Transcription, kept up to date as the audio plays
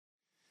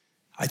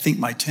I think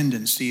my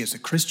tendency as a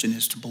Christian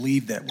is to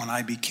believe that when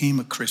I became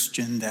a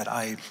Christian that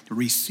I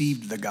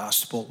received the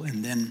gospel,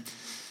 and then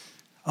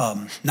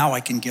now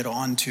I can get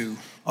on to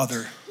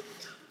other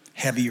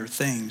heavier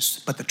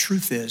things. But the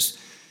truth is,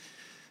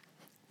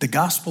 the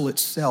gospel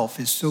itself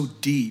is so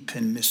deep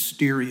and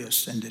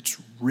mysterious, and it's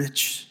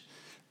rich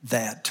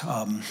that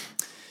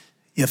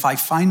if I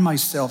find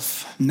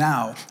myself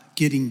now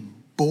getting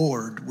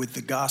bored with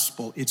the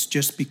gospel, it's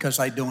just because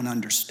I don't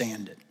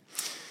understand it.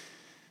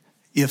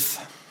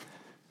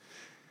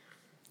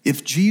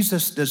 If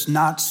Jesus does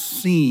not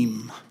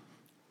seem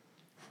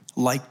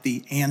like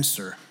the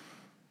answer,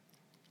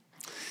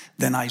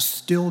 then I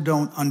still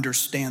don't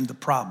understand the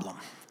problem.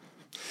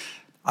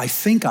 I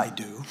think I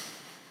do,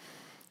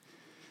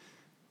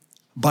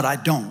 but I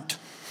don't,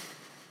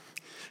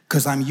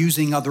 because I'm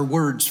using other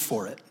words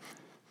for it.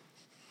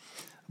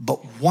 But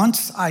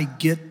once I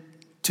get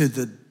to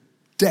the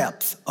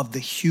depth of the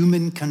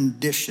human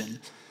condition,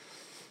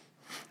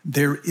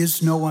 there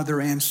is no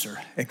other answer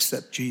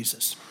except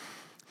Jesus.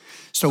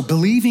 So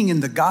believing in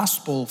the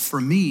gospel for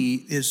me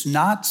is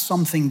not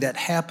something that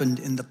happened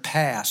in the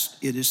past.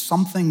 It is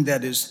something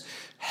that is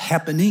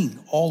happening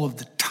all of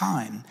the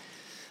time.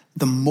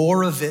 The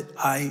more of it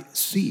I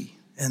see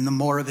and the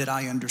more of it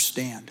I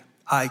understand,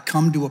 I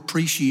come to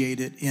appreciate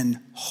it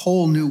in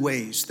whole new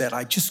ways that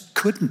I just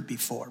couldn't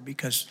before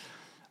because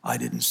I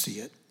didn't see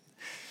it.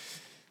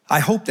 I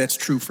hope that's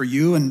true for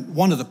you. And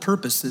one of the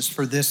purposes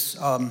for this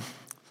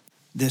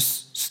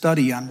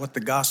study on what the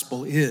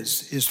gospel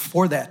is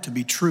for that to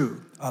be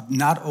true,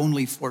 not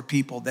only for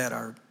people that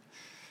are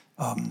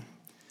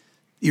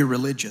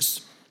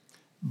irreligious,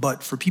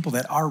 but for people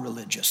that are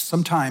religious.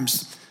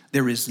 Sometimes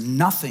there is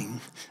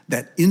nothing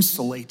that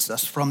insulates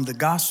us from the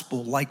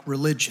gospel like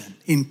religion,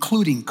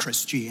 including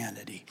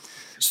Christianity.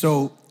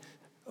 So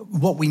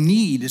what we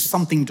need is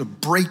something to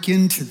break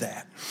into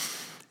that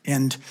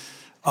and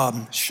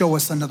show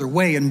us another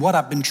way. And what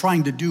I've been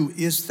trying to do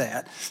is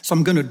that. So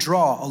I'm going to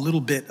draw a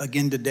little bit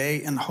again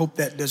today and hope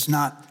that does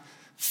not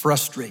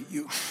frustrate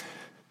you.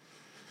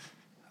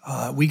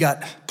 We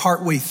got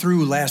partway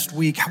through last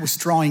week. I was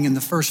drawing in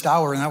the first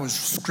hour and I was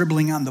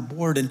scribbling on the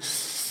board, and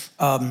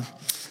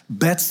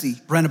Betsy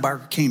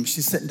Brennebar came.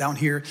 She's sitting down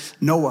here.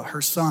 Noah,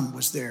 her son,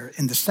 was there.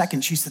 And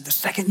she said, the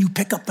second you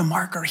pick up the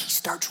marker, he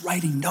starts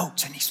writing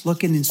notes and he's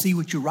looking and see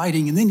what you're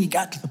writing. And then he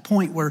got to the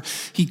point where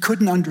he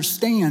couldn't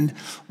understand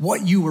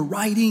what you were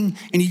writing.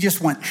 And he just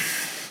went,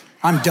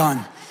 I'm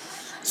done.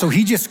 So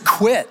he just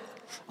quit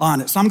on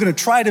it. So I'm going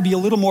to try to be a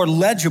little more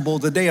legible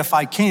today if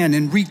I can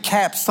and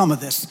recap some of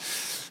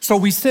this. So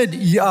we said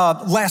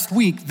last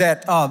week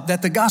that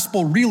the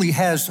gospel really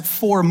has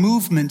four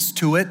movements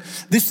to it.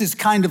 This is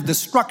kind of the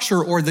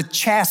structure or the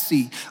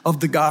chassis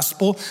of the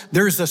gospel.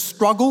 There's a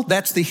struggle,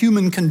 that's the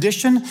human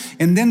condition,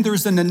 and then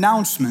there's an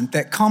announcement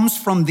that comes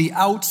from the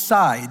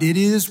outside. It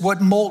is what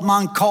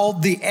Moltmann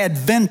called the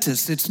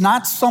Adventus. It's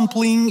not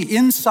something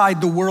inside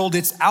the world,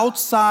 it's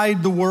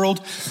outside the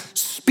world,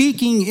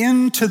 speaking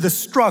into the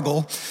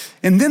struggle.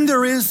 And then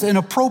there is an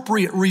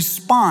appropriate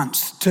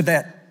response to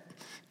that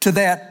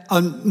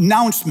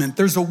announcement.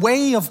 There's a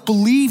way of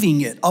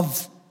believing it,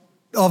 of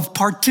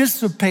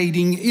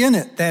participating in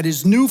it that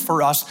is new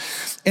for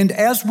us. And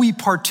as we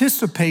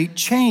participate,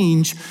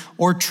 change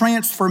or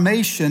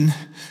transformation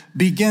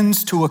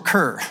begins to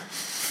occur.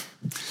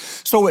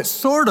 So it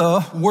sort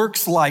of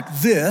works like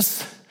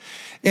this.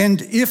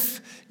 And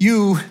if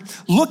you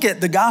look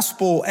at the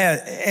gospel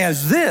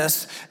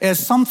as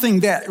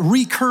something that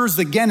recurs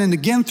again and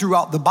again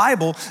throughout the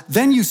Bible,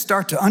 then you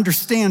start to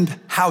understand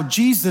how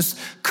Jesus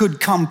could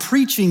come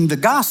preaching the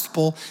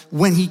gospel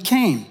when he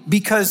came,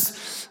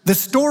 because the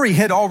story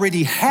had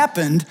already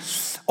happened,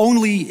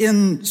 only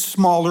in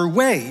smaller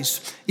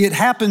ways. It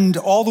happened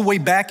all the way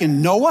back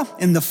in Noah,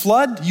 in the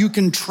flood. You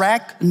can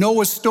track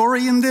Noah's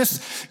story in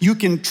this. You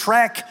can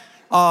track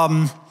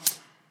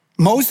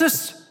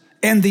Moses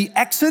and the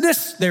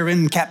Exodus. They're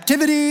in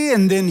captivity,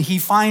 and then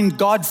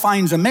God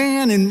finds a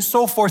man, and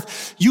so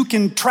forth. You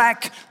can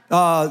track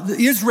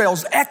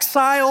Israel's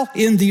exile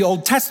in the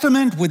Old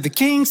Testament with the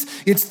kings.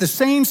 It's the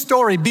same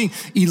story. Being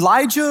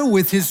Elijah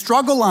with his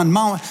struggle on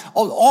Mount.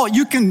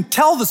 You can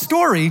tell the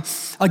story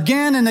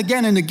again and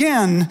again and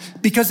again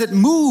because it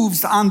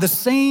moves on the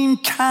same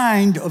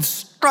kind of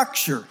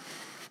structure.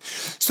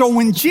 So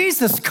when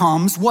Jesus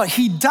comes, what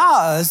he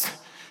does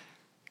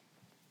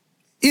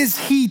is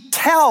he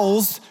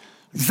tells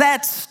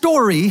that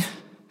story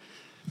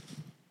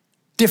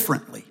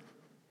differently.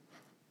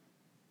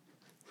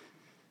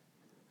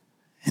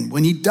 And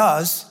when he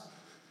does,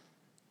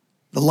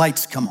 the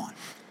lights come on.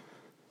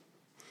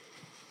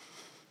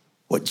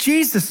 What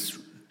Jesus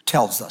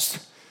tells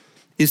us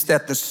is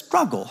that the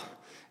struggle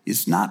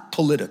is not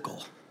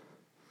political,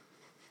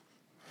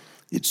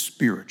 it's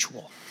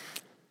spiritual.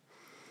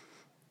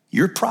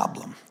 Your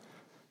problem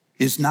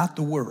is not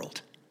the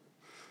world.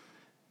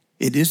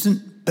 It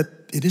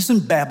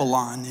isn't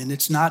Babylon, and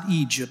it's not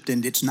Egypt,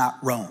 and it's not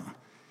Rome.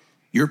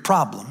 Your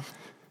problem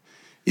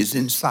is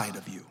inside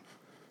of you.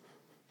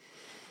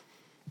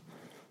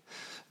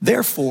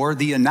 Therefore,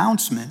 the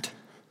announcement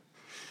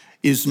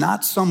is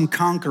not some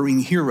conquering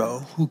hero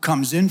who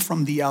comes in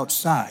from the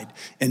outside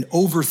and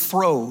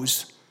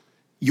overthrows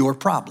your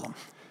problem.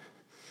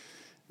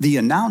 The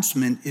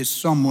announcement is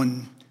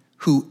someone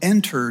who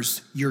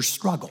enters your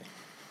struggle.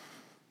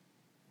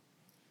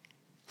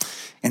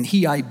 And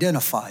he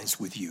identifies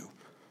with you.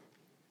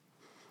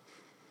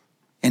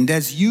 And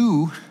as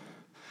you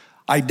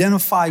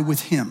identify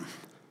with him,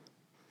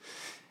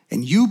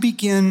 and you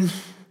begin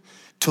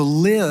to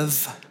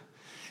live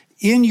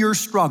in your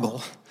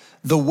struggle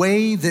the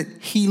way that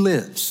he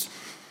lives,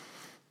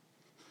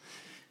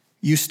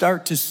 you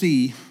start to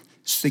see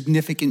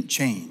significant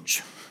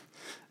change,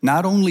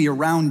 not only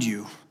around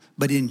you,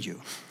 but in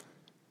you.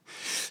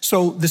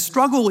 So the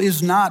struggle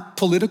is not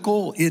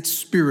political, it's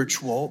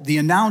spiritual. The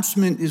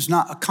announcement is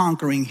not a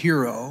conquering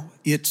hero,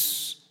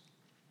 it's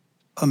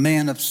a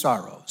man of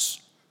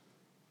sorrows.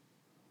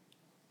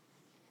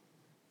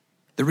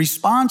 The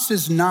response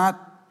is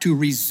not to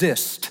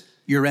resist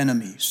your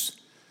enemies.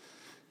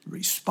 The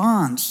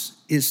response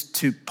is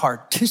to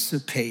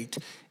participate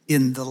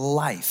in the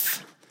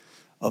life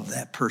of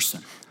that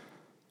person.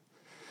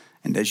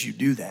 And as you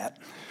do that,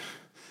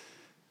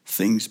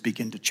 things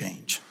begin to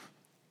change.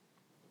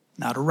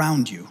 Not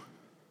around you,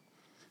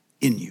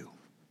 in you.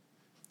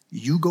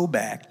 You go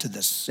back to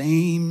the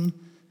same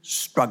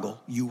struggle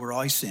you were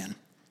always in,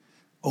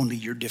 only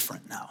you're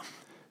different now.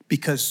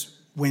 Because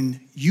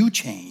when you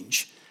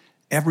change,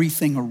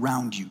 everything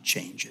around you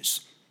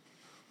changes.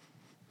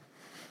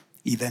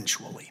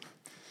 Eventually.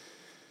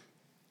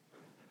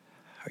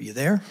 Are you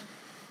there?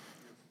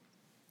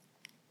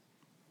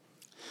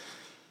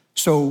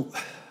 So,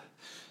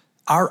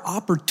 our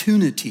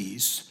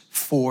opportunities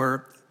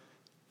for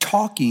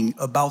talking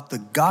about the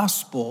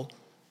gospel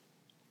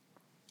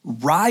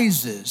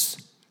rises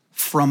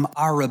from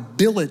our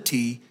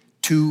ability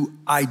to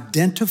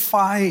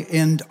identify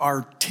and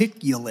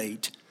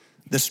articulate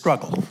the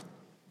struggle.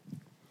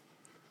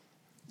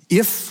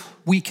 If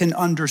we can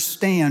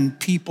understand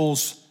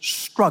people's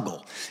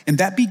struggle, and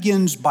that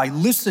begins by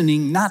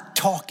listening, not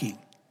talking.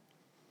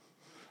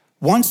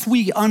 Once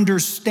we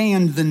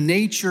understand the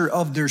nature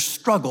of their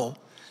struggle,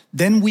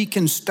 then we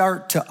can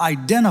start to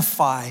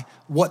identify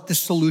what the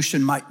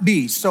solution might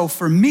be. So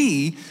for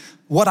me,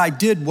 what I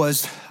did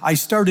was I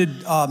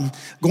started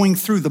going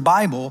through the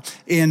Bible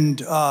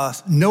and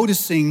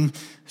noticing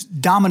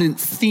dominant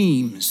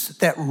themes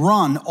that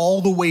run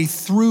all the way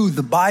through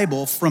the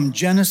Bible from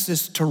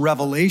Genesis to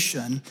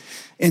Revelation.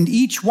 And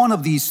each one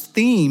of these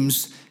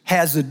themes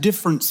has a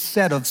different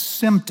set of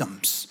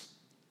symptoms.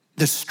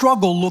 The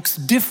struggle looks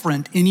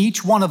different in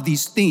each one of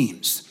these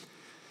themes.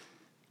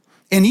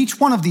 And each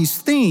one of these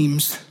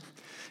themes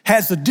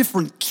has a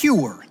different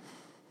cure.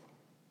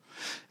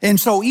 And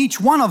so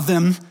each one of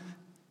them,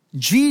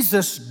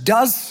 Jesus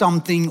does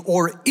something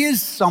or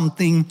is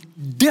something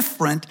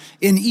different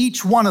in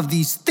each one of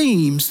these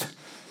themes.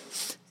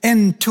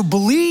 And to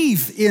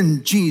believe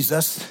in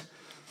Jesus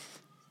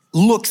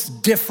looks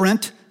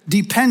different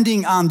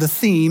depending on the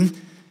theme.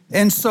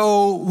 And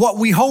so what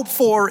we hope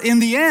for in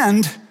the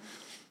end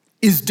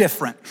is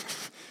different.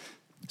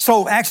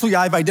 So actually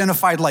I've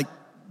identified like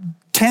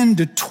 10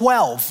 to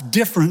 12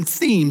 different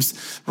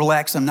themes.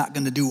 Relax, I'm not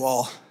going to do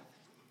all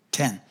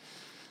 10.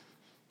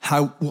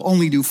 I will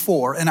only do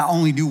 4, and I'll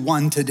only do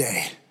 1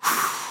 today.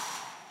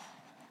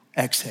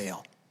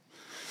 Exhale.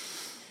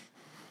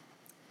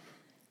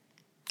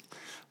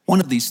 One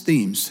of these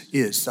themes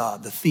is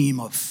the theme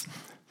of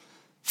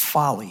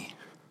folly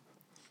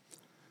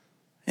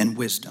and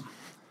wisdom.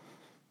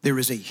 There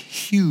is a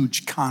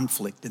huge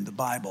conflict in the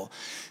Bible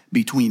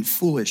between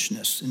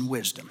foolishness and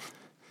wisdom.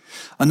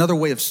 Another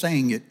way of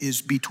saying it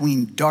is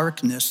between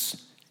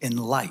darkness and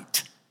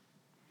light.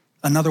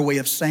 Another way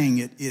of saying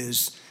it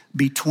is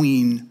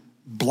between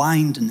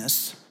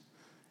blindness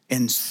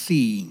and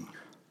seeing.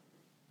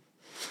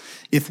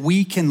 If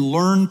we can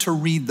learn to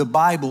read the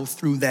Bible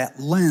through that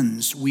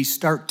lens, we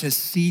start to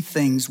see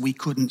things we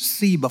couldn't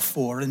see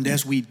before. And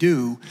as we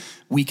do,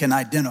 we can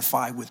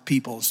identify with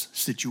people's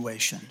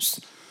situations.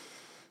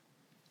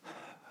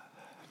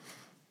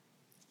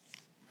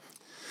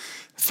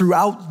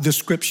 Throughout the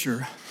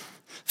scripture,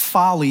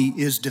 folly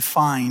is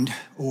defined,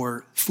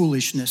 or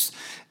foolishness,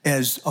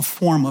 as a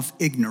form of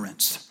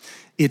ignorance.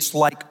 It's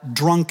like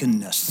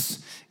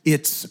drunkenness.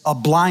 It's a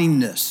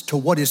blindness to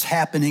what is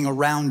happening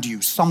around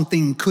you.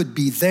 Something could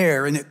be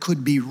there and it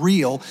could be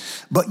real,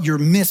 but you're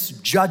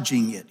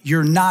misjudging it.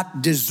 You're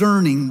not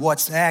discerning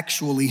what's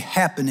actually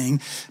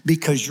happening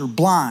because you're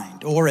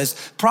blind. Or as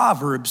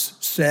Proverbs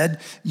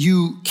said,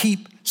 you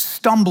keep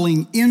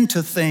stumbling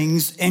into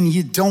things and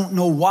you don't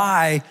know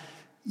why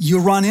you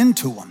run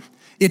into them.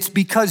 It's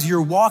because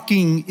you're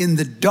walking in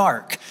the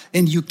dark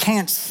and you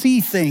can't see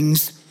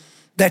things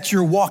that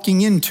you're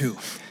walking into.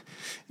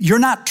 You're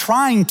not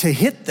trying to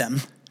hit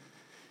them.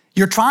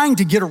 You're trying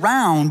to get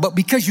around, but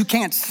because you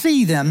can't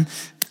see them,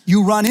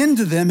 you run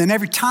into them, and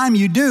every time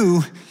you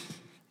do,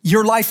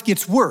 your life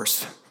gets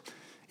worse.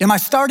 Am I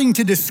starting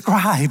to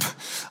describe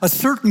a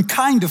certain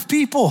kind of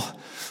people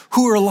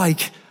who are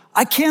like,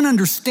 I can't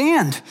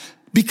understand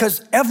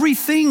because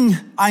everything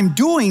I'm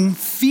doing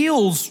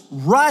feels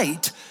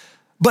right,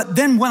 but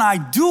then when I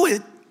do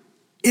it,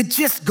 it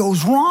just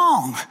goes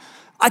wrong.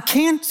 I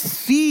can't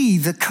see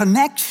the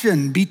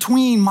connection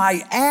between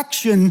my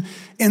action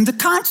and the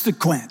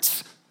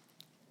consequence.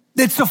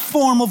 It's a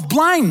form of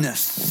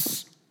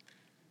blindness.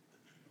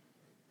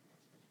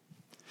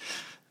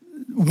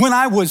 When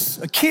I was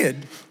a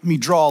kid, let me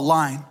draw a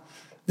line,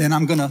 then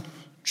I'm going to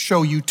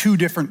show you two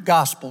different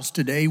gospels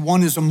today.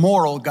 One is a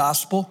moral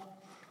gospel.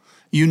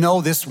 You know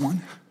this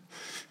one.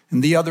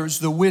 And the other is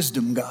the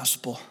wisdom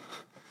gospel.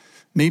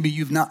 Maybe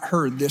you've not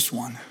heard this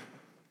one.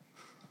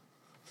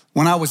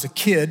 When I was a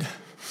kid,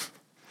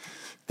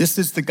 this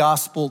is the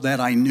gospel that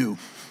I knew.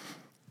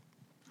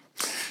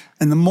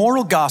 And the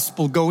moral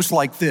gospel goes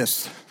like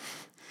this.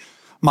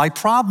 My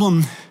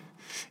problem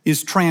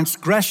is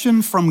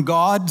transgression from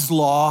God's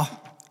law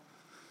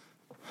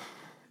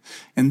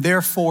and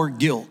therefore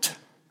guilt.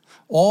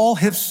 All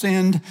have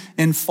sinned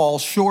and fall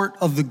short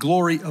of the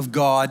glory of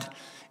God,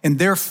 and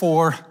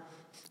therefore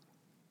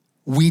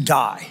we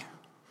die.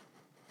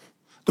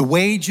 The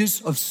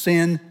wages of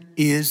sin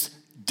is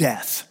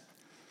death.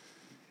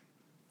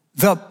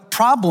 The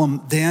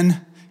problem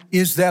then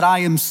is that I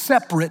am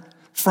separate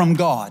from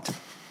God.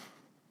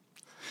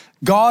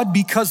 God,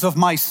 because of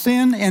my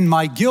sin and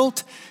my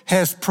guilt,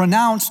 has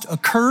pronounced a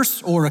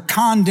curse or a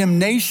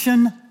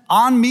condemnation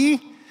on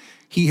me.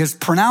 He has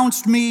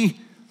pronounced me,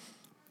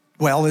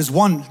 well, there's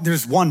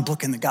one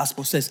book in the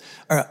gospel says,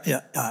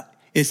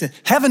 it says,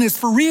 heaven is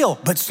for real,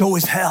 but so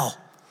is hell.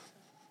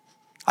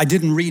 I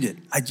didn't read it.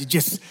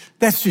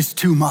 That's just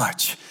too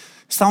much.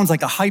 Sounds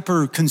like a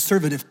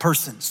hyper-conservative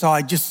person, so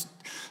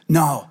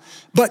no.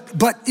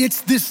 But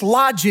it's this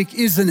logic,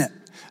 isn't it?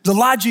 The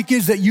logic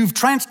is that you've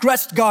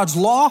transgressed God's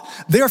law,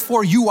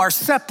 therefore you are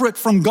separate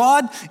from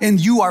God and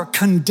you are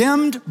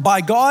condemned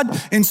by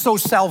God. And so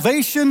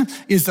salvation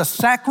is a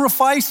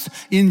sacrifice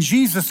in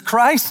Jesus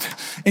Christ,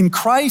 and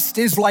Christ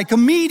is like a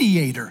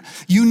mediator.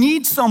 You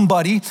need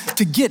somebody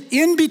to get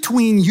in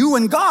between you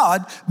and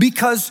God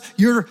because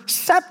you're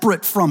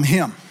separate from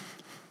him.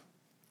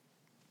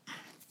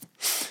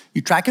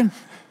 You tracking?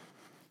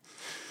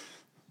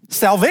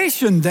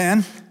 Salvation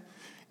then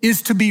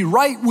is to be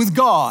right with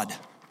God,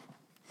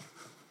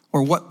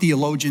 or what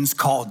theologians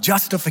call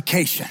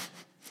justification.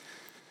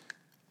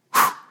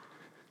 Whew.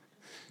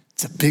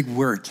 It's a big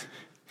word.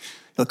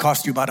 It'll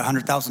cost you about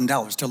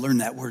 $100,000 to learn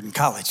that word in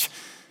college.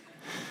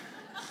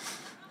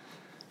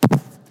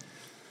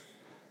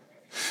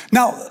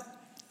 Now,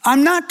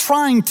 I'm not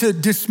trying to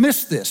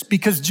dismiss this,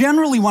 because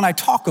generally when I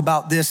talk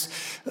about this,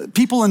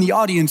 people in the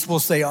audience will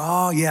say,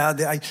 oh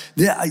yeah,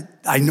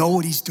 I know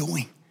what he's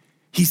doing.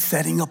 He's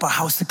setting up a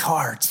house of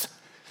cards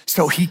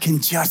so he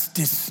can just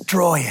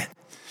destroy it.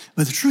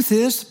 But the truth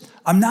is,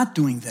 I'm not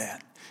doing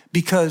that,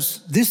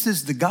 because this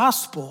is the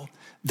gospel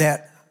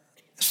that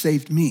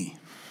saved me.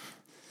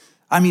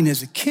 I mean,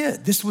 as a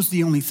kid, this was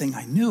the only thing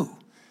I knew,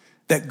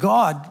 that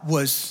God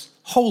was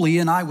holy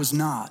and I was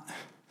not.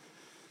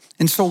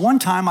 And so one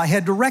time I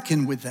had to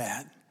reckon with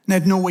that and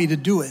had no way to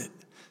do it.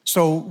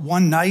 So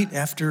one night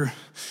after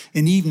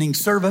an evening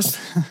service,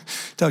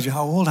 tells you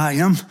how old I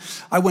am,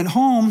 I went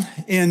home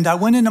and I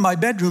went into my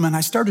bedroom and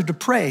I started to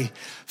pray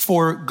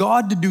for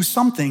God to do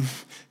something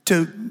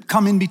to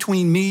come in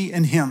between me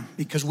and him,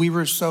 because we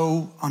were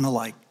so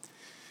unalike.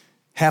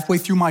 Halfway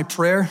through my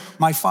prayer,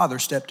 my father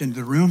stepped into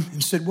the room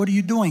and said, what are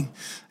you doing?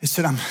 I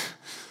said, I'm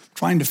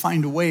trying to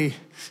find a way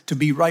to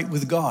be right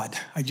with God.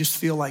 I just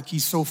feel like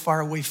he's so far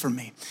away from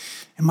me.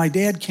 And my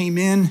dad came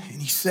in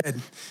and he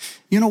said,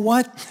 you know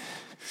what?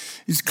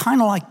 It's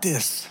kind of like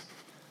this.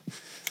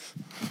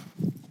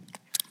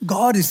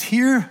 God is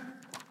here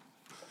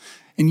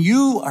and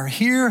you are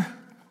here,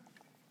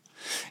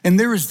 and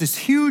there is this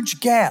huge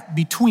gap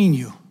between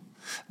you.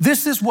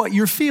 This is what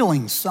you're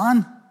feeling,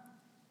 son.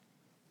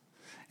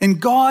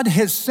 And God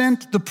has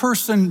sent the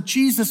person,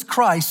 Jesus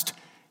Christ,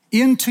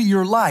 into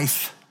your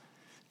life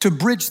to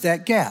bridge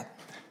that gap.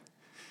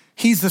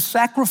 He's the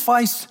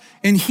sacrifice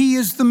and he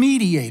is the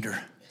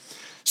mediator.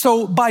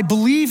 So by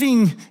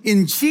believing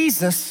in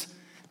Jesus,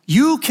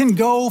 you can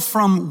go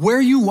from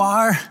where you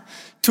are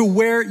to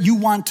where you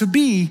want to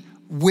be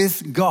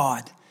with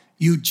God.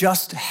 You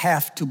just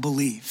have to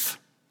believe.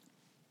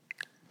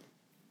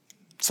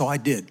 So I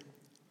did.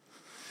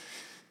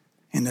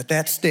 And at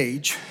that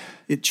stage,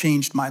 it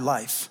changed my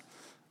life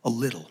a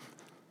little.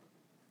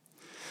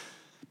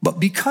 But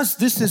because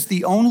this is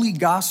the only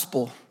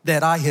gospel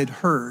that I had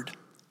heard,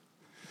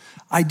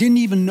 I didn't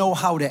even know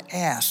how to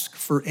ask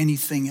for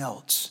anything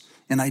else,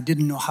 and I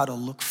didn't know how to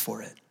look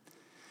for it.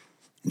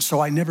 And so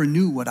I never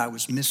knew what I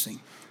was missing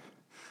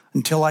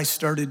until I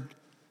started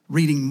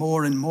reading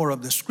more and more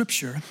of the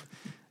scripture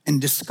and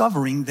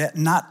discovering that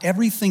not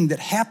everything that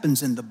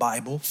happens in the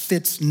Bible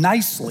fits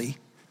nicely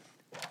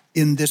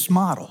in this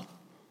model.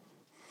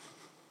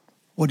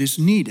 What is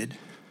needed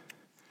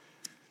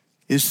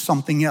is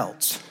something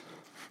else.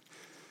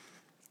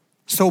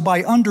 So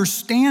by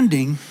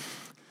understanding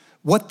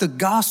what the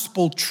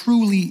gospel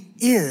truly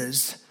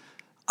is,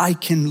 I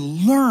can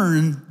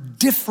learn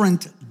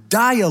different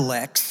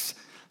dialects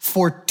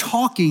for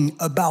talking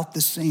about the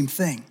same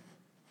thing.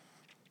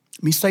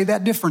 Let me say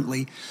that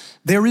differently.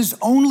 There is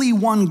only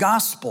one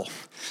gospel,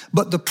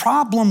 but the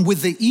problem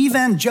with the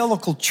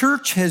evangelical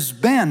church has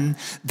been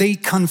they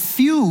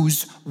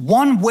confuse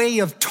one way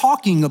of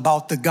talking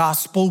about the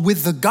gospel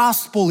with the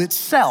gospel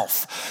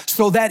itself,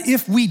 so that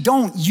if we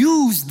don't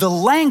use the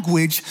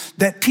language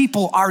that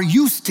people are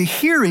used to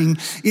hearing,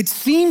 it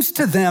seems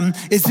to them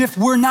as if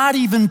we're not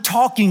even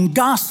talking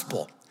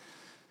gospel.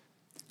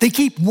 They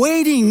keep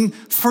waiting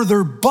for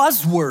their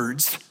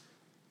buzzwords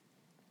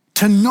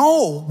to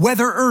know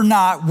whether or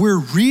not we're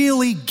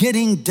really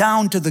getting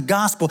down to the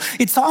gospel.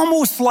 It's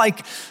almost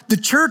like the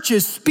church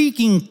is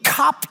speaking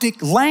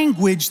Coptic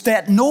language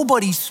that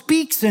nobody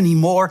speaks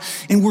anymore,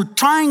 and we're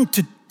trying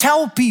to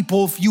tell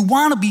people, if you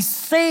want to be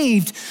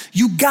saved,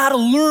 you got to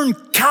learn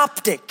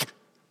Coptic.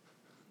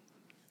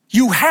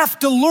 You have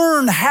to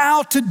learn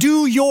how to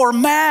do your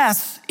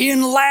Mass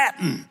in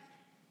Latin.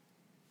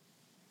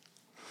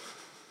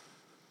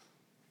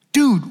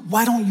 Dude,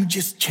 why don't you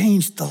just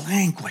change the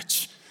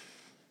language?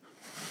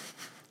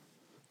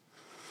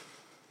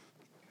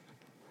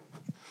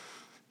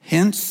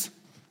 Hence,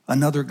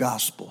 another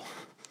gospel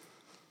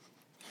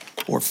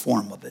or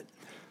form of it.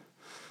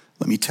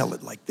 Let me tell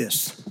it like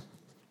this.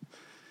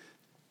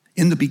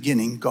 In the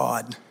beginning,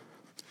 God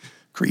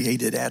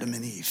created Adam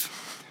and Eve,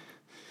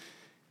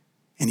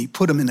 and he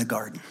put them in a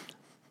garden.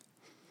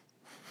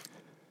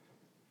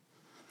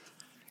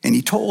 And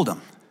he told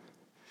them,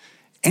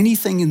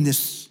 anything in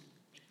this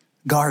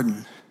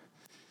garden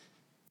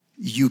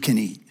you can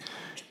eat.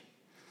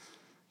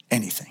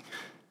 Anything.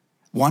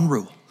 One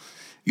rule.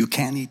 You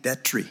can't eat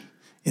that tree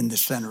in the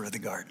center of the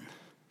garden.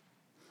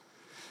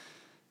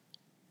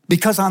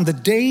 Because on the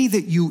day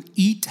that you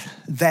eat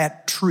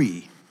that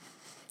tree,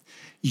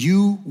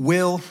 you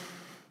will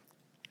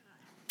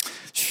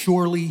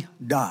surely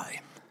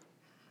die.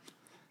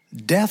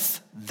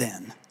 Death,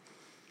 then,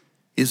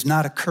 is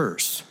not a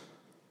curse.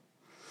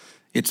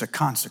 It's a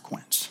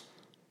consequence.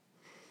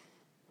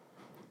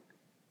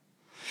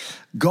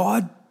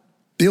 God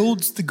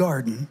builds the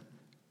garden,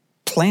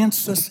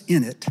 plants us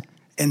in it,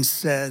 and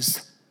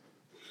says,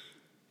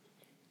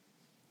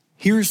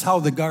 here's how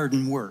the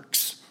garden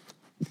works.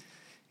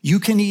 You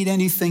can eat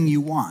anything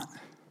you want,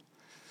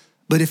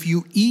 but if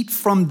you eat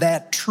from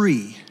that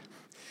tree,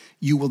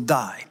 you will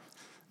die.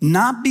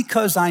 Not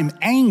because I'm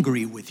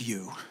angry with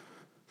you,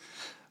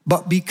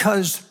 but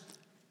because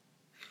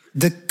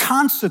the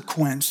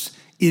consequence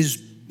is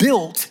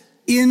built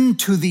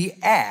into the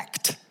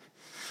act.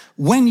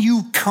 When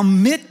you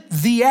commit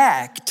the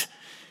act,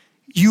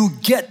 you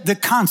get the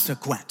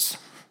consequence.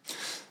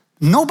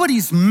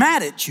 Nobody's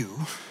mad at you.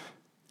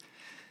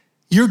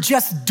 You're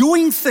just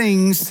doing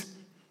things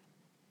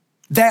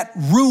that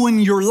ruin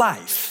your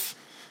life.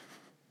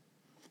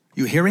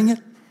 You hearing it?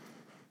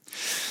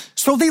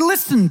 So they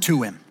listened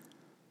to him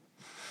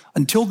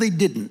until they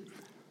didn't.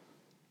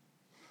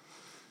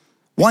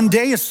 One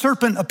day a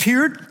serpent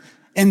appeared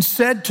and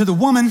said to the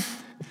woman,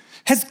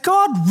 has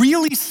God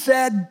really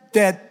said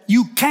that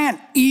you can't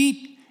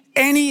eat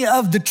any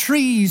of the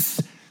trees?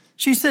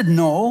 She said,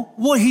 no.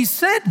 What he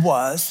said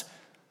was,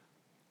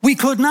 we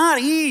could not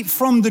eat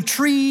from the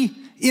tree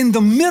in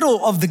the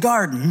middle of the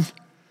garden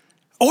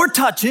or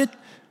touch it,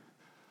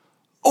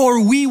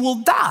 or we will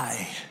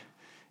die.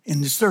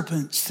 And the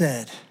serpent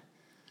said,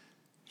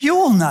 you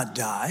will not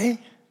die.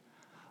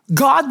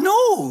 God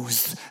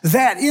knows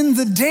that in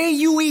the day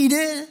you eat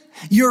it,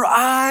 your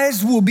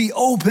eyes will be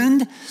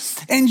opened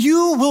and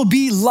you will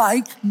be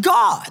like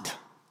God.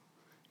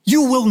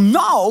 You will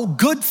know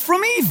good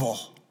from evil.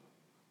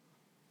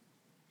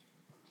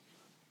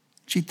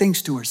 She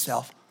thinks to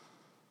herself,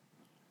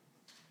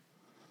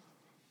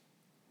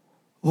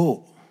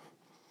 oh,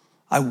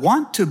 I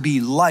want to be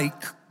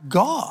like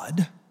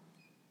God.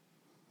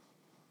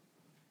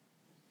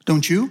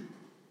 Don't you?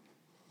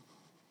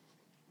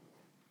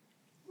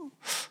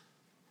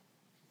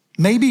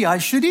 Maybe I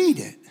should eat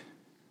it.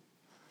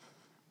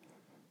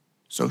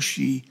 So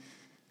she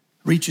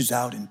reaches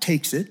out and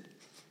takes it,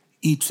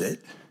 eats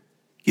it,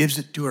 gives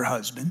it to her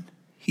husband.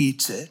 He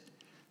eats it.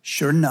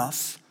 Sure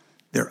enough,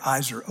 their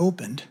eyes are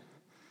opened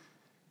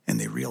and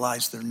they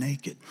realize they're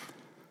naked.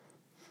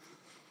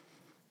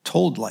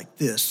 Told like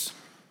this,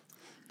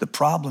 the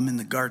problem in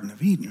the Garden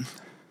of Eden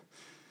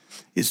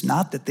is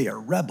not that they are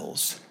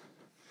rebels,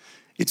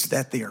 it's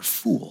that they are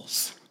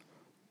fools.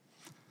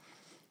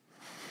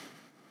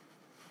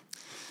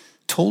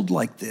 Told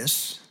like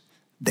this,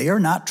 they are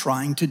not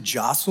trying to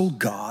jostle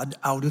God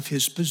out of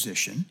his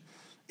position.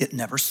 It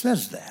never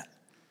says that.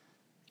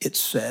 It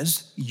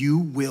says you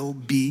will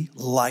be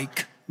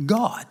like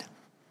God.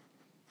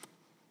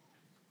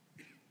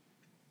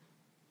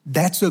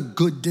 That's a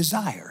good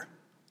desire.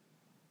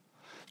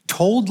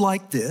 Told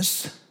like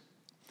this,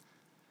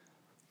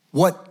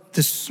 what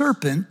the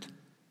serpent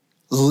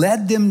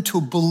led them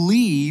to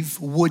believe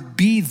would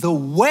be the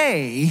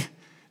way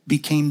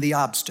became the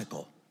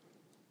obstacle.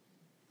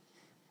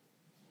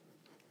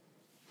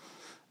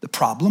 The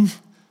problem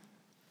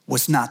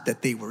was not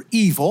that they were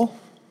evil.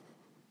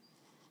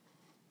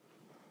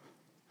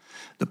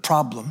 The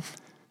problem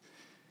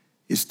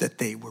is that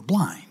they were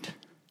blind.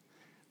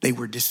 They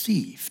were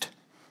deceived,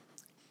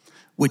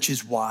 which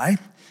is why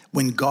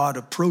when God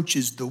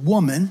approaches the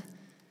woman,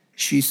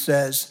 she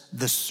says,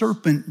 the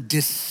serpent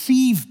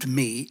deceived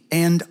me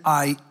and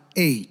I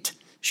ate.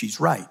 She's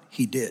right,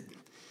 he did.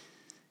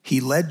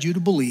 He led you to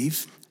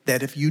believe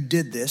that if you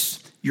did this,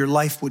 your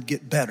life would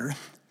get better.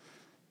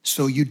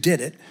 So you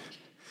did it,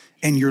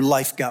 and your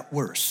life got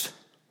worse.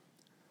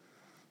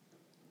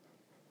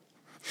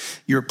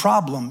 Your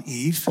problem,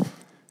 Eve,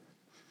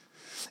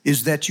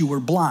 is that you were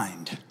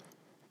blind.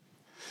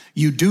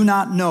 You do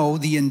not know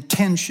the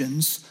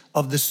intentions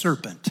of the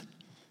serpent,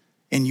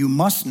 and you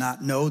must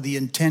not know the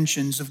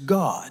intentions of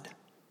God.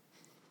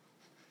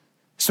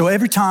 So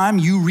every time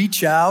you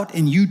reach out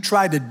and you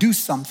try to do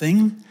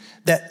something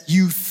that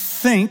you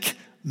think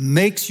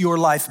makes your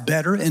life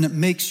better and it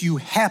makes you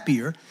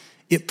happier,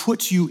 it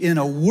puts you in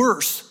a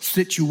worse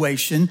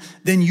situation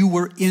than you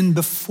were in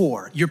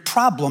before. Your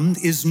problem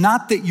is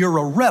not that you're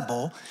a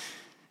rebel,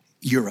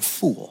 you're a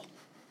fool.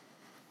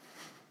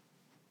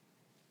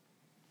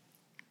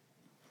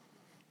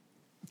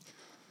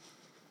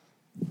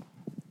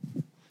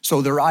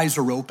 So their eyes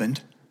are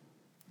opened,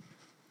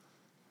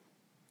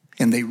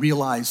 and they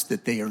realize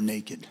that they are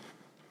naked.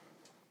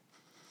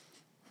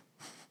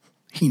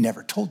 He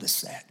never told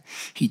us that.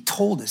 He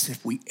told us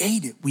if we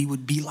ate it, we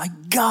would be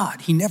like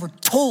God. He never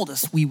told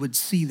us we would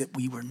see that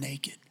we were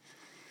naked.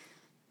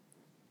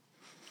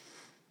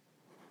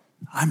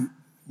 I'm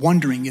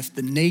wondering if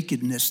the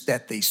nakedness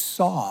that they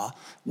saw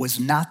was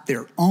not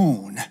their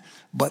own,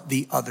 but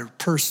the other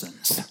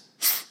person's.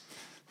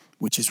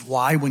 Which is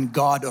why when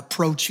God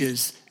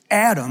approaches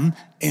Adam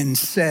and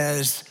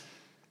says,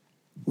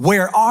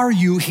 "Where are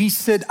you?" He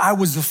said, "I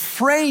was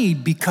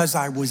afraid because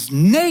I was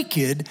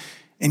naked."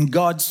 And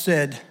God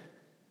said,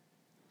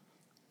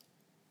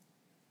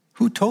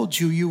 "Who told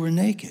you you were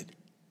naked?"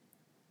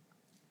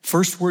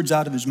 First words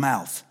out of his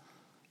mouth.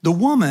 The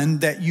woman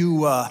that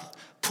you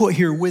put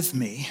here with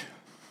me,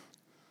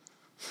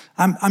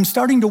 I'm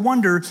starting to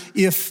wonder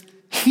if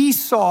he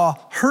saw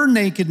her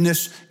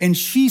nakedness and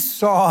she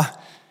saw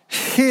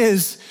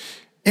his,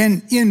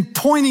 and in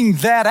pointing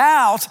that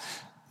out,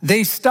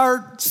 they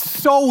start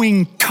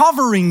sewing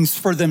coverings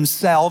for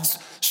themselves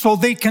so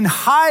they can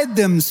hide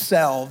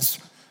themselves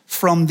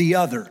from the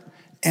other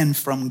and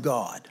from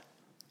God.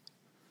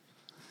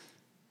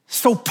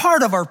 So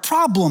part of our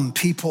problem,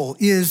 people,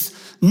 is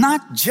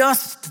not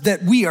just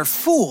that we are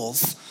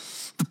fools.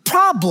 The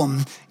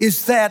problem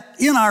is that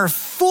in our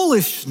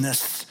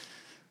foolishness,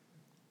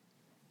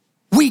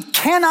 we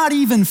cannot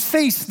even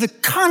face the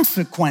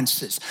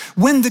consequences.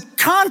 When the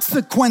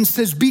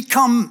consequences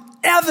become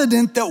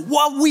evident that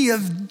what we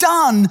have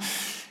done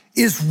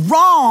is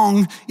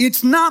wrong,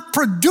 it's not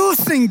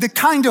producing the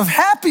kind of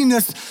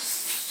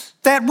happiness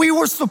that we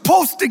were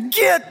supposed to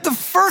get, the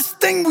first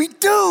thing we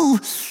do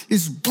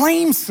is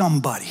blame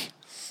somebody.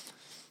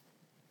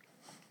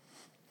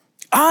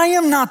 I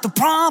am not the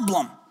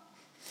problem.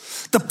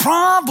 The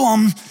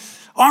problem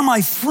are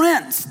my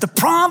friends. The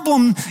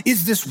problem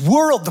is this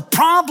world. The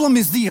problem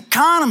is the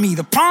economy.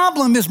 The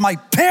problem is my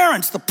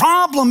parents. The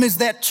problem is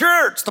that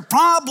church. The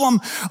problem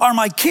are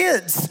my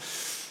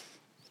kids.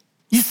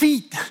 You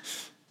see,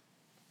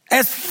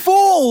 as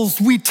fools,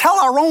 we tell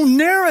our own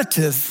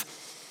narrative,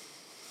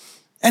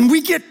 and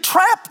we get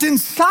trapped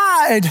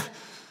inside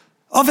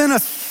of an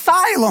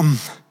asylum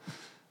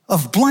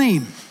of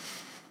blame.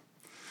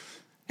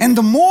 And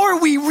the more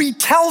we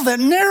retell that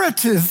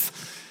narrative,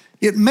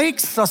 it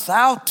makes us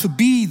out to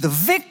be the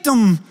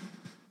victim,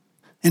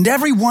 and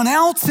everyone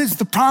else is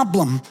the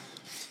problem.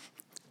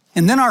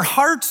 And then our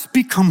hearts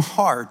become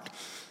hard.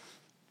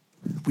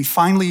 We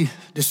finally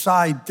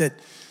decide that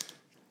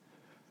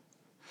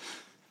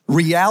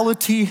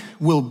reality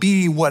will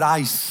be what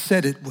I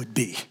said it would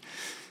be.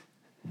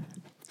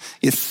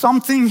 If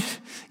something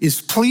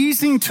is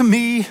pleasing to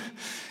me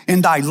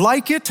and I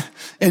like it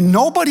and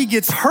nobody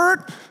gets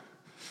hurt,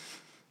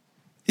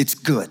 it's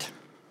good.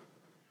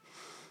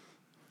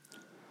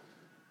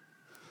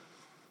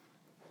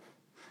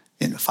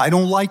 And if I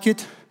don't like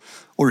it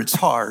or it's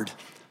hard,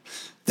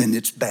 then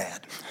it's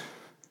bad.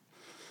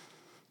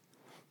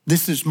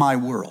 This is my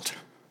world.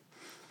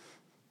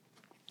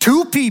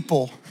 Two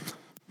people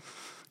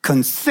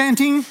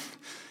consenting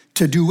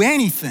to do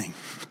anything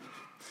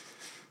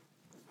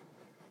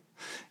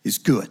is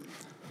good.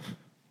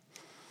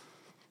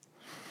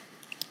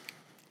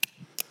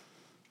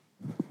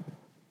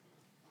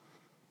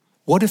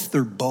 What if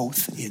they're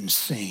both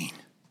insane?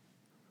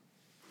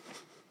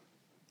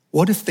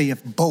 What if they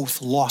have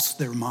both lost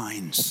their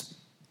minds?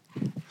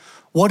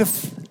 What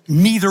if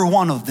neither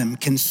one of them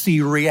can see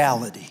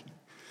reality?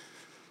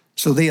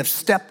 So they have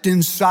stepped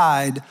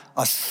inside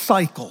a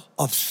cycle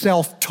of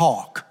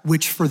self-talk,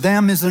 which for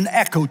them is an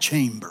echo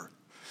chamber.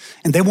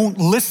 And they won't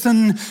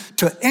listen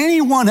to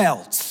anyone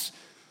else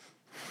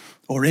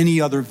or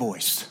any other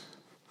voice.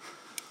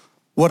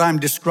 What I'm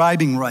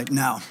describing right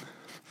now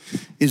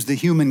is the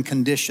human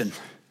condition.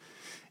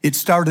 It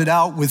started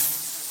out with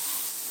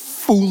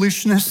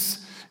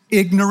foolishness,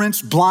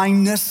 ignorance,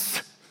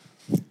 blindness.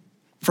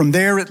 From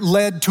there, it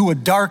led to a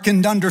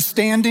darkened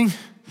understanding.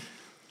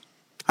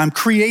 I'm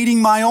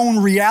creating my own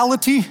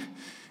reality,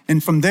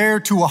 and from there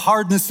to a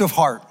hardness of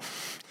heart.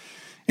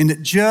 And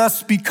it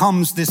just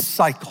becomes this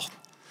cycle.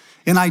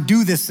 And I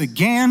do this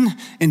again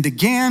and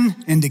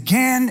again and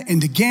again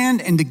and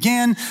again and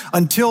again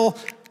until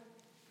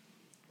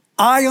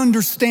I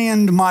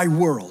understand my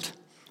world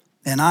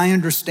and I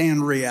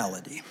understand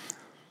reality.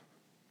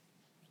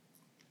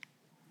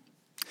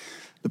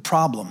 The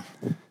problem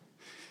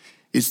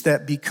is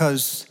that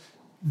because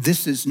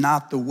this is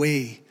not the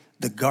way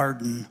the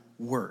garden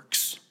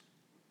works,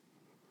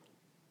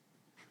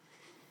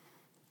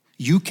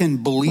 you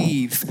can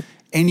believe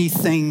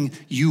anything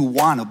you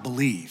want to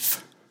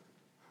believe.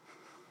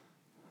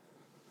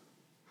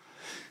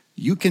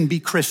 You can be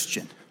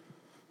Christian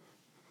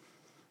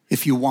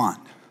if you want.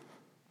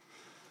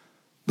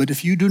 But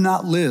if you do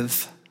not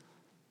live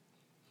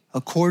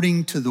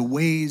according to the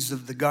ways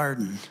of the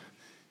garden,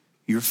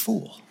 you're a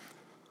fool.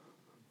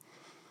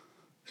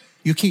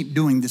 You keep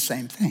doing the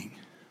same thing.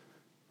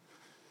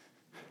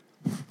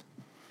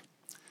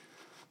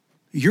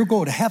 You'll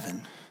go to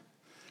heaven,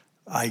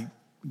 I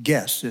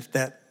guess, if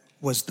that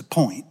was the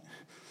point.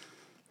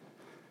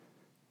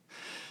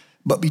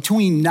 But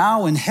between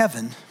now and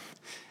heaven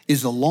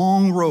is a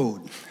long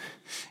road,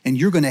 and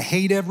you're going to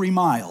hate every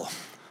mile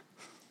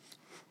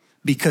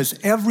because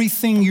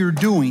everything you're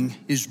doing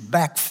is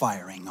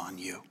backfiring on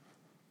you.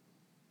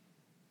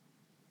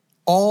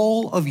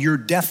 All of your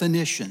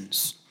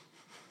definitions,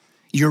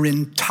 your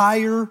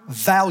entire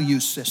value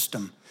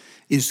system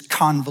is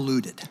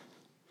convoluted.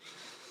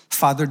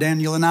 Father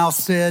Daniel Inau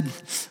said,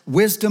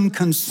 wisdom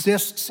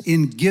consists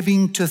in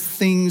giving to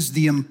things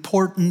the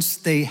importance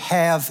they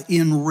have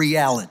in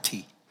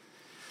reality.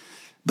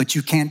 But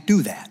you can't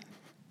do that.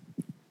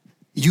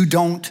 You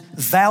don't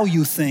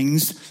value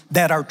things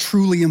that are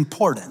truly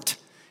important.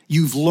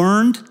 You've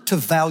learned to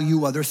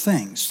value other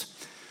things.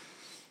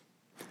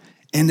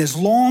 And as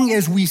long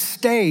as we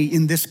stay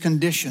in this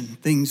condition,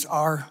 things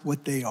are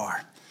what they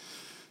are.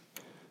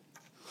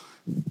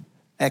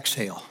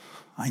 Exhale.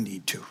 I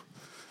need to.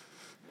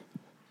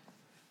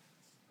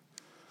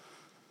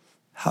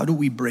 How do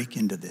we break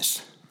into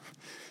this?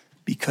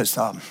 Because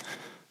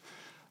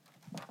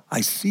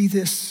I see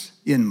this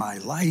in my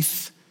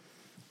life,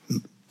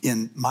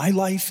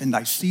 and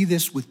I see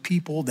this with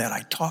people that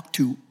I talk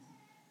to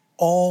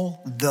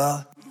all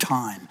the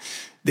time.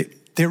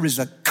 There is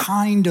a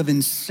kind of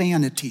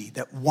insanity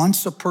that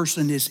once a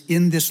person is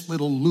in this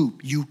little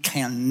loop, you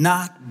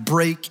cannot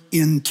break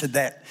into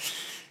that.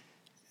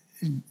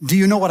 Do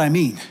you know what I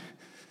mean?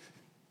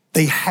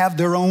 They have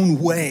their own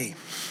way.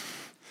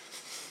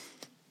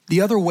 The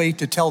other way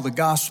to tell the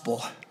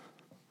gospel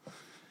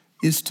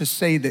is to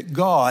say that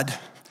God,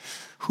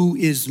 who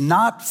is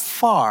not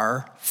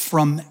far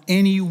from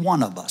any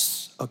one of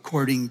us,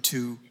 according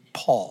to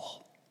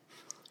Paul.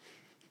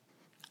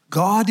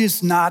 God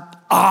is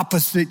not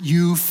opposite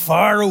you,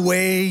 far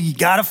away. You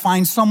got to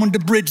find someone to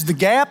bridge the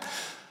gap.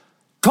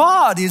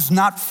 God is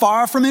not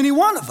far from any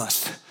one of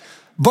us,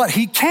 but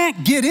he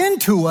can't get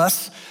into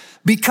us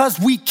because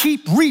we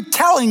keep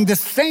retelling the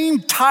same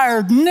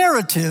tired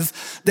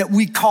narrative that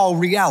we call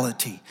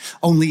reality,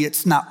 only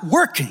it's not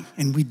working,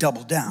 and we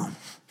double down.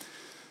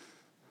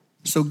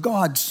 So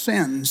God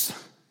sends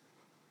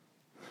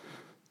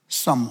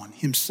someone,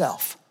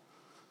 himself,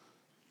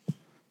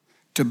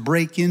 to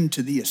break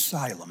into the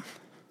asylum.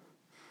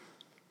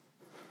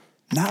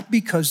 Not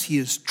because he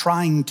is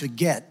trying to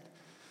get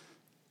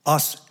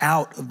us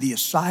out of the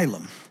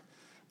asylum,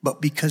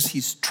 but because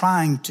he's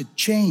trying to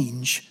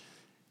change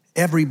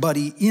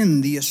everybody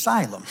in the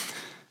asylum.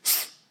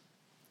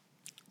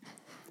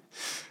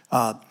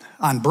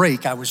 On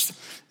break, I was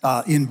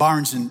in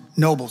Barnes and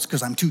Nobles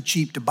because I'm too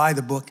cheap to buy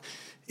the book,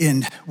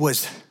 and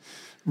was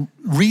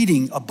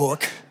reading a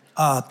book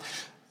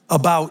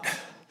about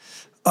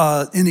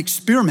an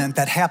experiment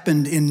that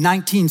happened in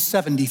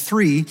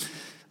 1973.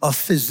 A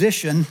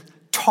physician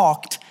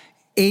talked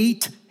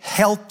 8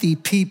 healthy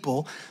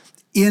people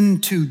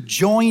into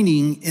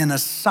joining an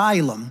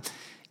asylum,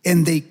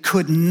 and they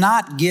could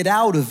not get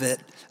out of it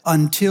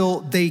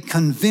until they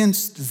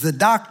convinced the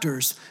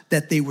doctors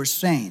that they were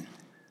sane.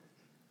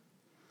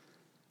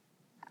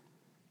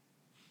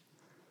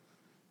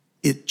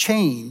 It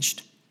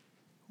changed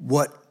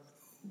what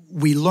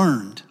we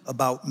learned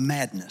about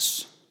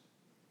madness.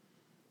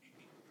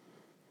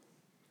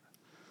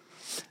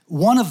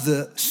 One of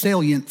the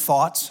salient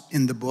thoughts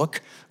in the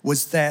book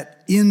was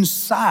that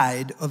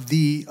inside of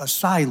the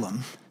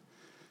asylum,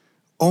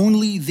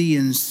 only the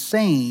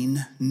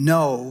insane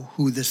know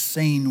who the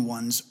sane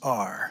ones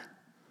are.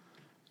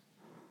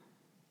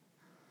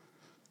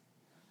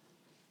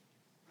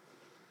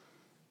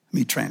 Let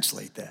me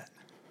translate that.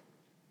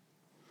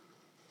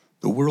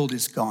 The world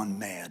has gone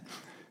mad,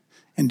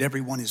 and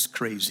everyone is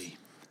crazy.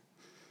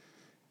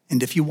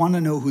 And if you want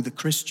to know who the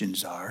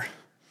Christians are,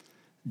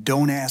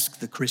 don't ask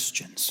the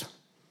Christians.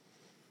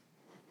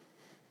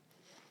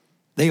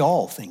 They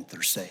all think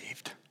they're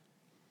saved.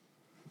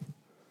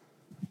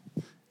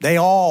 They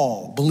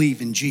all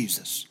believe in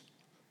Jesus.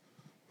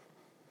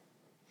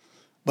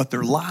 but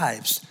their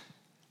lives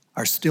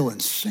are still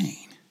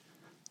insane.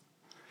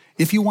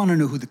 If you want to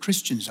know who the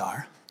Christians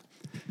are,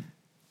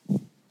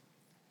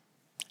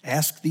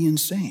 ask the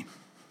insane.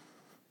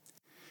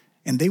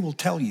 And they will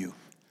tell you,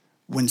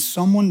 when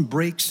someone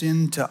breaks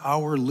into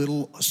our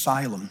little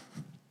asylum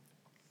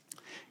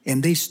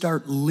and they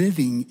start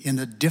living in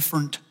a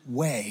different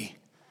way,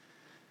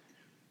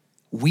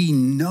 we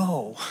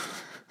know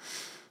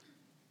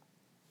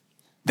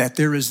that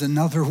there is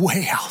another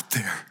way out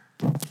there.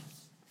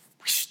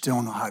 We just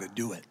don't know how to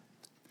do it.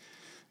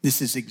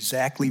 This is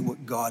exactly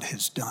what God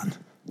has done.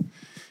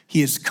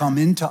 He has come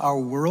into our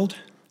world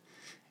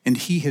and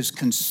he has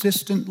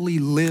consistently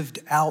lived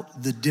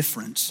out the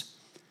difference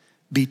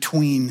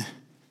between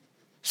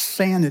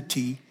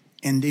sanity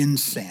and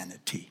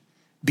insanity,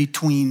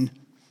 between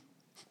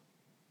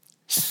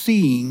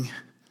seeing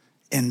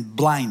and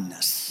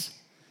blindness.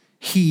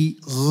 He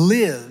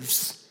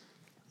lives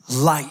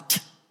light,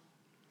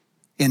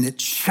 and it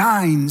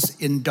shines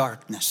in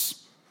darkness.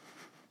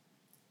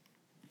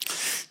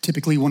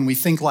 Typically, when we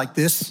think like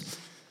this,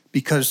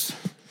 because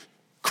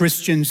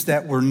Christians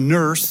that were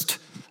nursed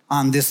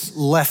on this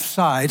left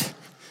side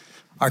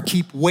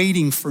keep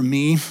waiting for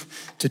me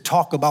to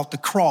talk about the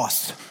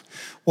cross.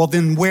 Well,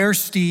 then where,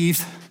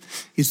 Steve,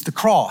 is the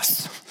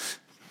cross?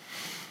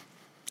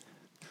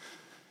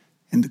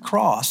 And the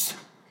cross,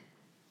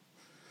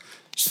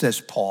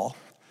 says Paul,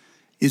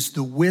 is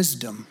the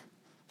wisdom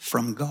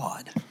from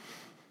God.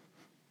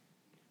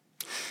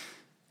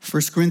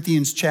 1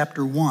 Corinthians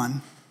chapter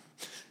 1,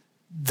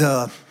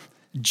 the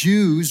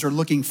Jews are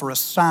looking for a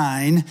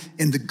sign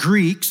and the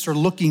Greeks are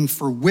looking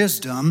for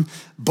wisdom,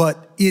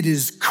 but it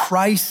is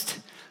Christ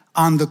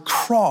on the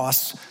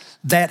cross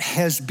that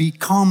has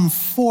become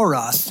for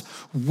us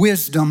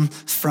wisdom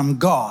from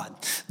God.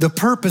 The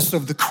purpose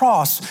of the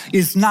cross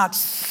is not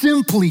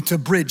simply to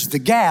bridge the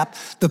gap.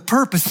 The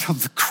purpose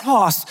of the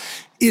cross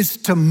is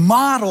to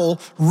model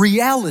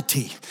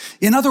reality.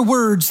 In other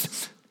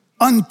words,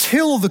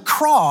 until the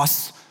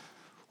cross,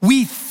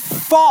 we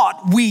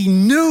thought we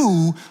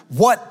knew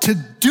what to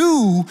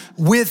do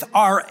with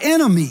our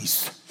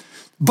enemies.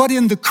 But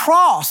in the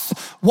cross,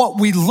 what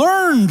we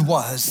learned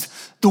was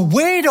the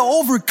way to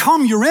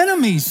overcome your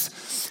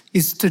enemies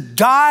is to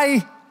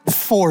die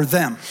for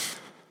them.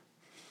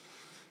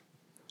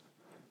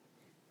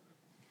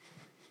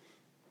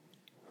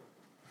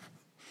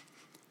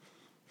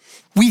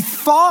 We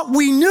thought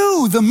we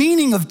knew the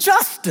meaning of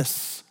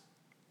justice.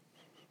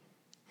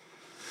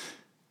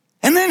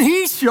 And then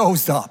he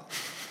shows up.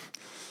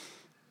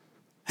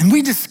 And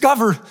we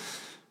discover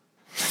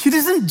it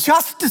isn't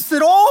justice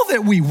at all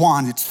that we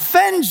want, it's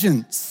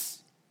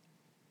vengeance.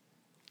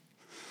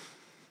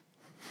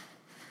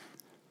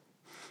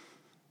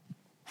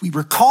 We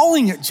were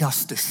calling it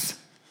justice.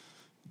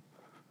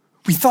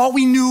 We thought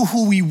we knew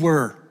who we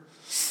were.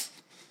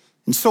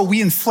 And so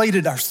we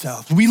inflated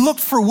ourselves. We looked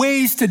for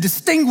ways to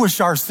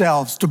distinguish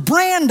ourselves, to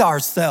brand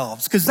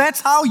ourselves, because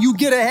that's how you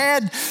get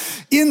ahead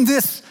in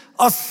this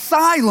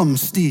asylum,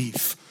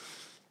 Steve.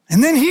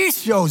 And then he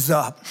shows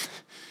up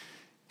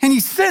and he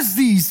says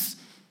these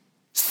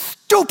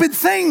stupid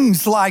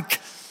things like,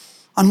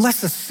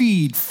 unless a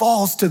seed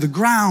falls to the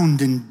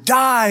ground and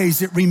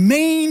dies, it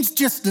remains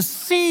just a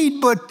seed,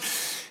 but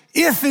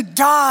if it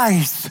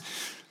dies,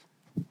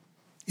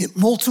 it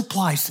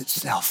multiplies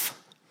itself.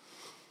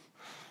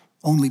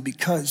 Only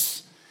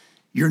because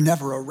you're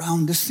never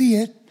around to see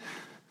it,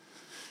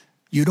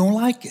 you don't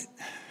like it.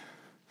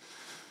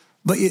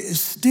 But it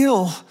is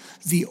still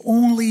the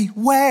only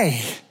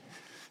way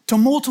to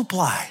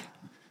multiply.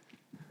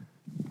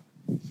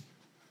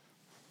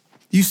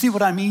 You see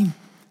what I mean?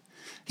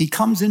 He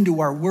comes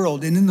into our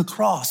world, and in the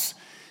cross,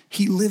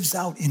 he lives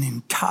out an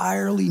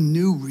entirely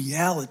new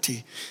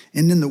reality.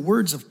 And in the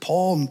words of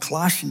Paul in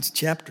Colossians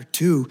chapter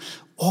 2,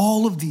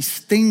 all of these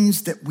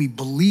things that we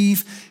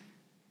believe,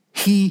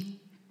 he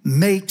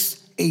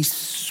makes a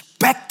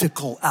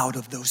spectacle out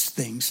of those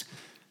things,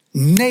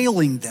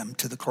 nailing them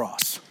to the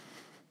cross.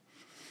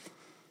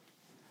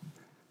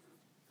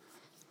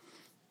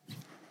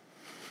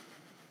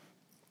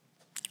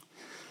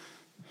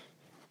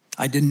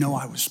 I didn't know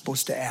I was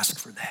supposed to ask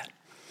for that.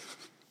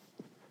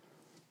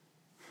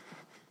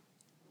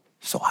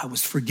 So I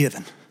was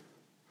forgiven.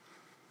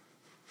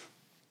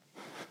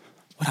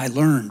 What I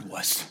learned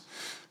was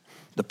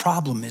the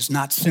problem is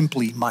not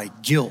simply my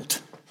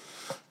guilt.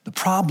 The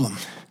problem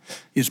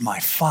is my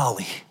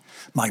folly,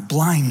 my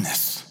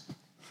blindness.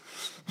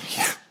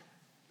 Yeah.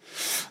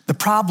 The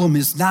problem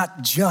is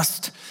not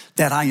just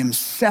that I am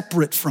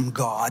separate from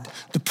God.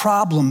 The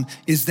problem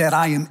is that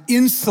I am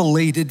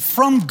insulated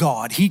from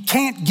God. He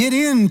can't get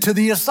into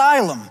the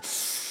asylum.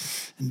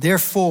 And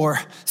therefore,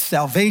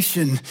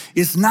 salvation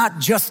is not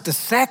just a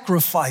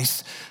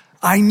sacrifice.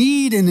 I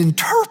need an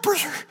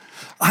interpreter.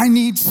 I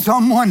need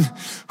someone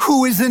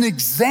who is an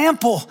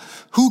example,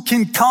 who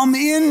can come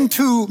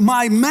into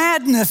my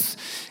madness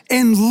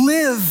and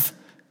live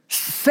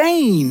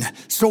sane,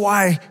 so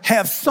I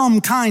have some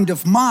kind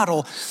of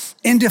model.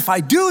 And if I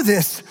do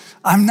this,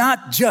 I'm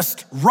not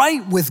just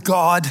right with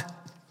God,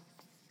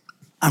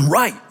 I'm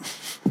right.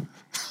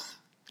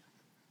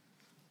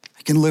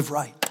 I can live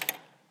right.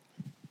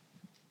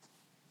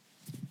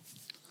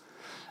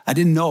 I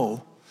didn't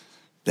know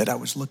that I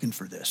was looking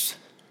for this,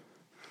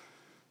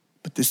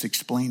 but this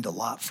explained a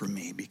lot for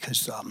me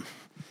because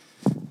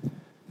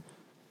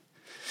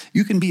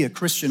you can be a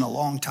Christian a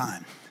long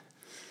time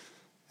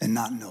and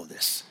not know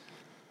this.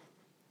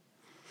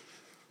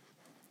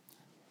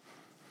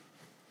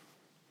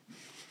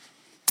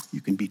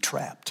 You can be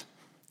trapped,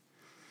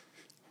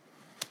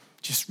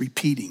 just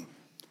repeating,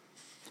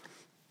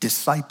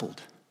 discipled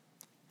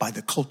by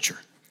the culture,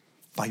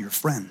 by your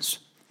friends,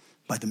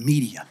 by the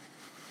media.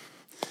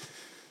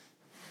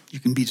 You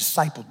can be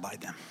discipled by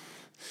them.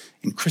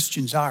 And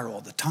Christians are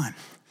all the time.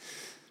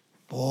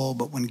 Oh,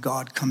 but when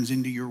God comes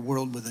into your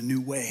world with a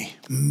new way,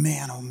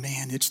 man, oh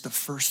man, it's the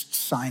first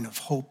sign of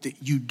hope that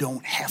you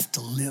don't have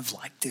to live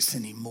like this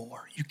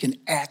anymore. You can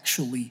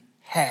actually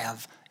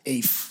have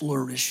a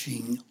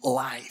flourishing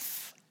life.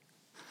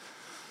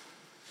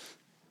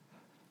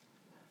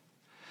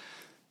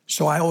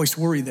 So I always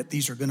worry that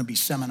these are going to be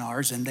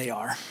seminars, and they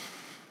are.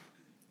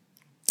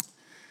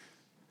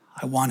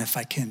 I want, if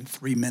I can,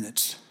 3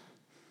 minutes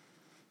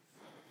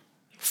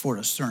for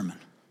a sermon.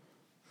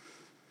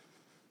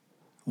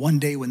 One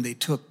day when they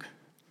took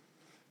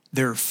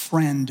their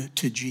friend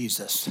to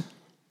Jesus,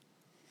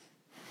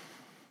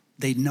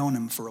 they'd known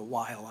him for a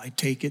while, I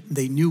take it.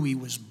 They knew he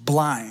was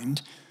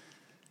blind,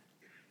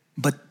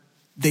 but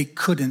they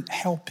couldn't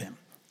help him.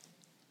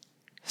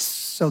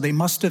 So they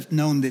must have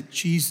known that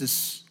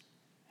Jesus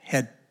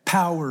had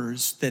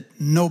powers that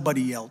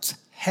nobody else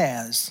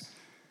has.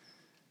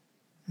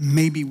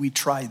 Maybe we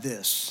try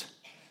this.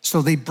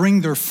 So they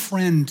bring their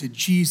friend to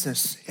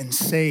Jesus and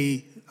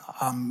say,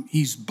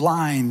 he's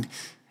blind.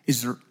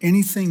 Is there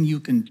anything you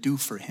can do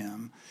for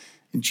him?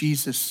 And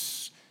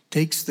Jesus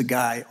takes the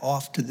guy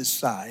off to the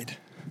side.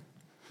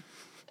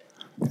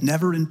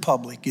 Never in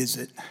public, is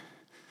it?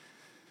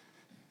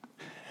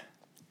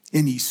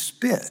 And he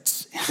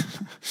spits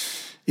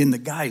in the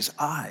guy's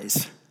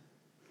eyes.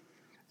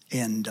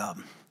 And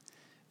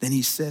then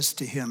he says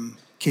to him,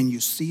 can you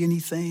see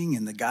anything?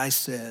 And the guy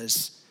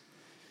says,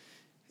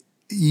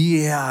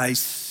 yeah, I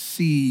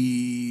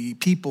see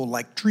people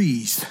like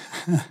trees.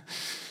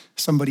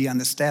 Somebody on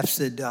the staff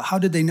said, how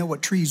did they know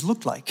what trees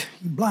looked like?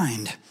 You're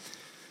blind.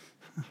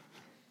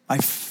 My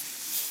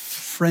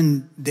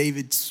friend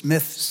David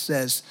Smith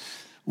says,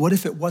 what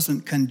if it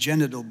wasn't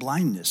congenital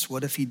blindness?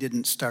 What if he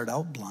didn't start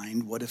out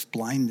blind? What if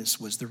blindness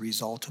was the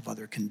result of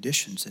other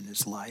conditions in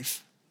his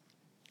life?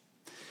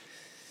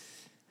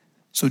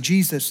 So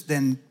Jesus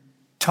then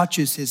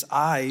touches his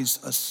eyes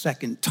a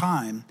second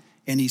time,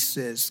 and he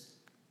says,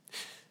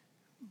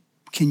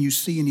 can you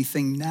see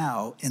anything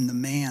now? And the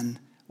man,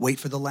 wait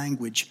for the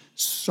language,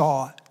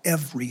 saw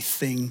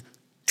everything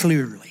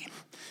clearly.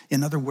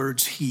 In other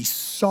words, he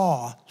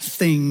saw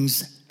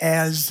things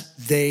as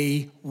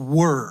they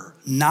were,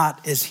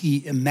 not as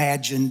he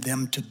imagined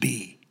them to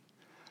be.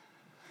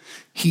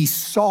 He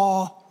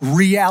saw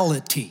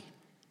reality.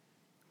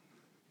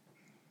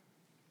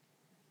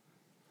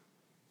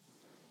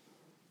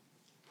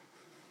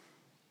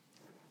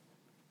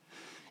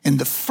 And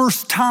the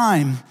first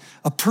time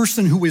a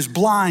person who is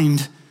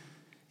blind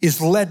is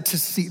led to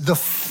see, the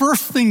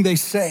first thing they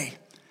say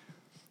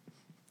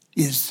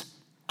is,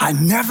 I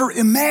never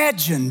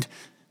imagined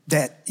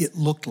that it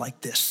looked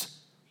like this.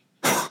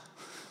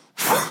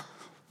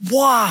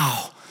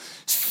 Wow,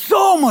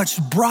 so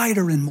much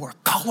brighter and more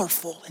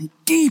colorful and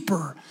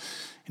deeper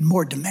and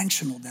more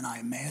dimensional than I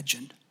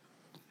imagined.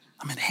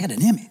 I mean, I had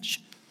an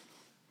image.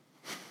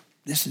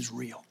 This is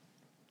real.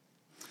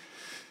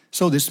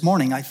 So this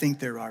morning, I think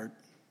there are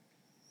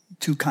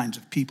two kinds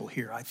of people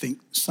here. I think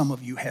some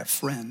of you have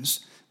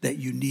friends that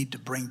you need to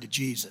bring to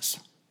Jesus.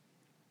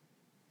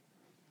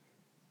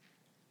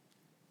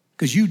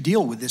 Because you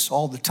deal with this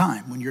all the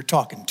time when you're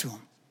talking to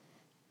them.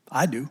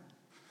 I do.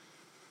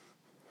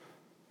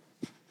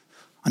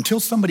 Until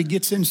somebody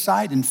gets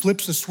inside and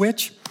flips a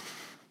switch,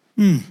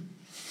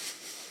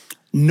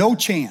 no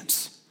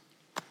chance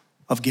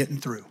of getting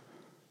through.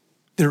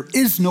 There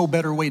is no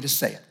better way to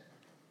say it.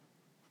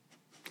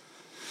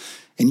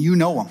 And you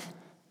know them.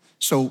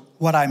 So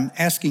what I'm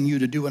asking you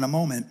to do in a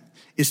moment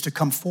is to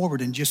come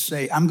forward and just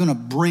say, I'm going to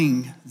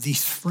bring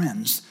these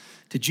friends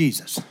to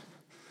Jesus. And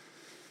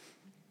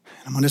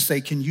I'm going to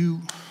say, can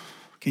you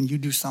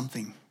do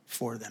something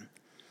for them?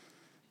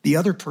 The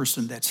other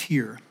person that's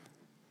here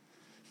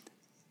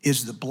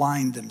is the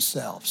blind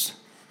themselves.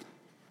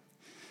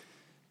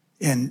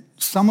 And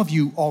some of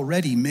you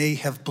already may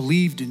have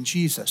believed in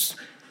Jesus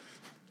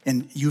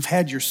and you've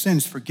had your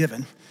sins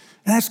forgiven,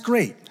 and that's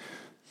great.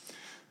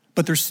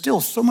 But there's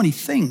still so many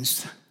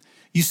things.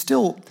 You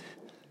still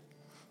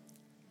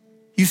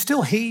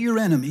hate your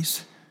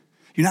enemies.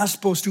 You're not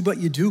supposed to, but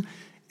you do.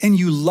 And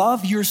you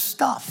love your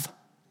stuff.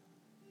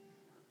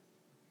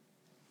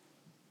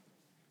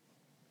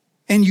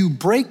 And you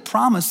break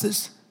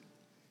promises.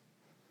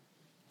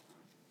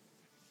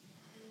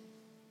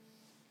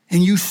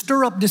 And you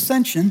stir up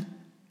dissension,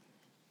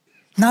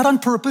 not on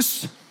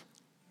purpose,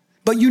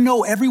 but you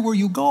know everywhere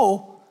you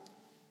go,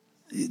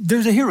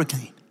 there's a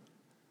hurricane.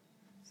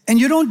 And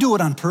you don't do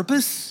it on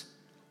purpose.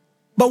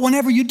 But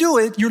whenever you do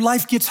it, your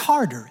life gets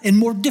harder and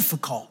more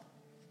difficult.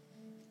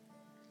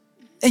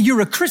 And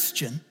you're a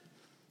Christian,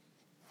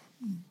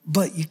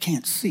 but you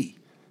can't see.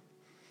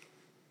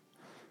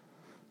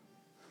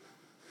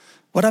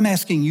 What I'm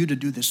asking you to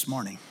do this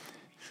morning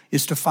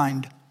is to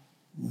find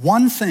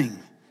one thing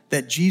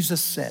that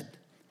Jesus said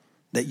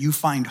that you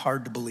find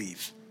hard to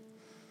believe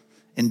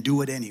and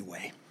do it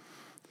anyway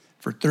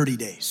for 30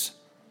 days.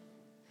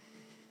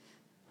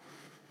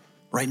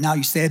 Right now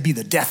you say, it'd be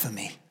the death of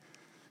me.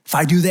 If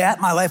I do that,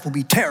 my life will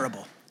be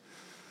terrible.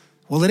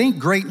 Well, it ain't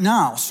great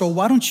now, so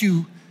why don't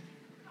you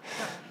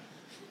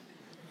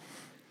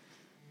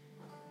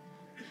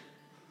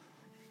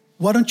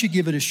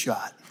give it a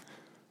shot?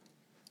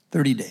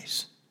 30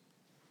 days.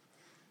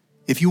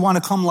 If you want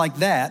to come like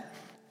that,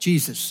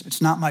 Jesus, it's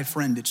not my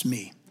friend, it's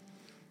me.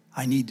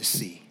 I need to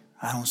see.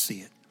 I don't see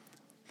it.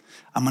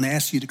 I'm going to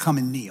ask you to come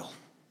and kneel.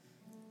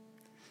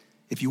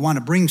 If you want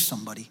to bring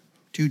somebody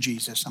to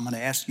Jesus, I'm going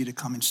to ask you to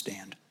come and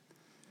stand.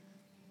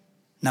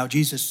 Now,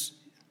 Jesus,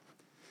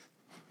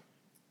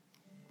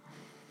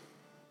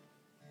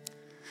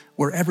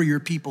 wherever your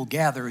people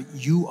gather,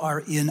 you are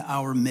in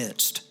our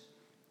midst.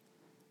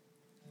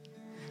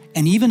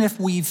 And even if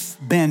we've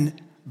been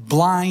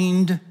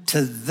blind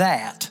to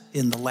that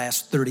in the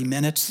last 30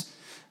 minutes,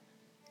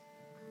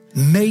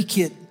 make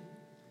it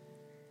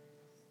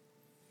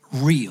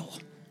real,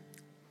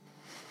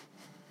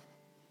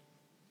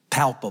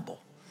 palpable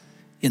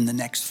in the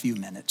next few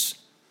minutes.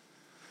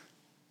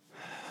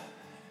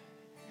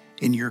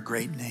 In your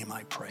great name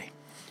I pray.